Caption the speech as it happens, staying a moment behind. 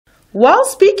While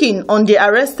speaking on the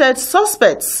arrested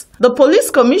suspects, the police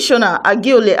commissioner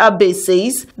Agyole Abeh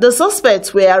says the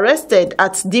suspects were arrested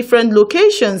at different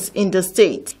locations in the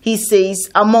state. He says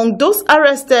among those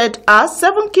arrested are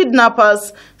 7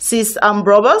 kidnappers, 6 armed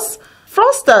robbers,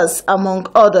 fraudsters, among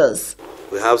others.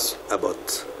 We have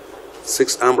about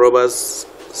 6 armed robbers,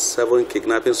 7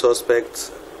 kidnapping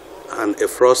suspects, and a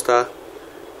fraudster.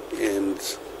 And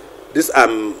these are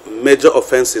major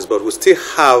offenses, but we still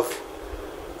have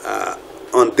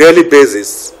on daily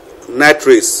basis night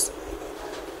raids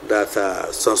that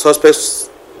some suspects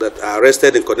that are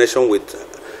arrested in connection with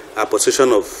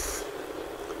possession of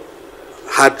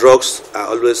hard drugs are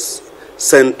always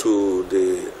sent to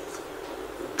the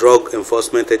drug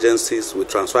enforcement agencies. We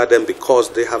transfer them because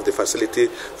they have the facility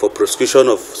for prosecution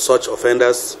of such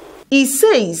offenders. He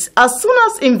says as soon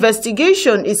as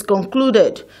investigation is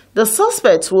concluded, the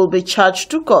suspects will be charged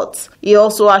to court. He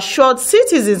also assured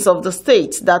citizens of the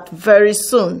state that very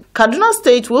soon, Kaduna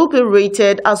State will be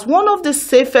rated as one of the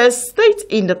safest states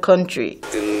in the country.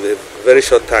 In a very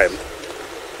short time,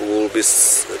 we will be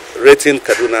rating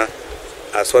Kaduna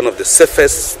as one of the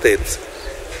safest states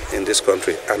in this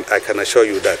country. And I can assure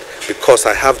you that because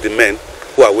I have the men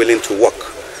who are willing to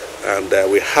work and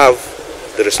we have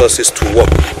the resources to work.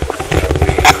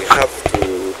 We have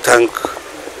to thank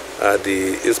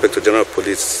the Inspector General of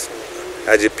Police,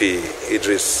 IGP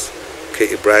Idris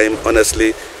K. Ibrahim,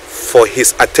 honestly, for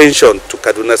his attention to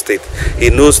Kaduna State. He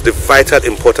knows the vital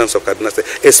importance of Kaduna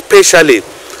State, especially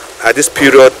at this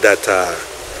period that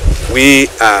we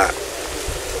are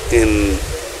in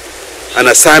an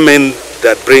assignment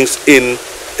that brings in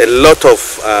a lot of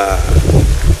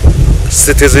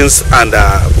citizens and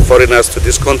foreigners to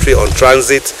this country on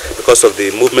transit because of the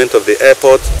movement of the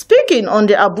airport. Speaking on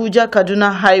the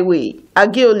Abuja-Kaduna highway,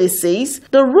 Agyole says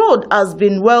the road has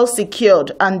been well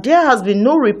secured and there has been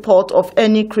no report of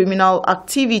any criminal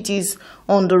activities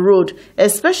on the road,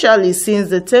 especially since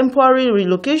the temporary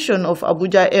relocation of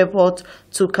Abuja Airport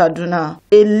to Kaduna.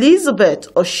 Elizabeth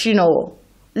Oshinowo,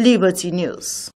 Liberty News.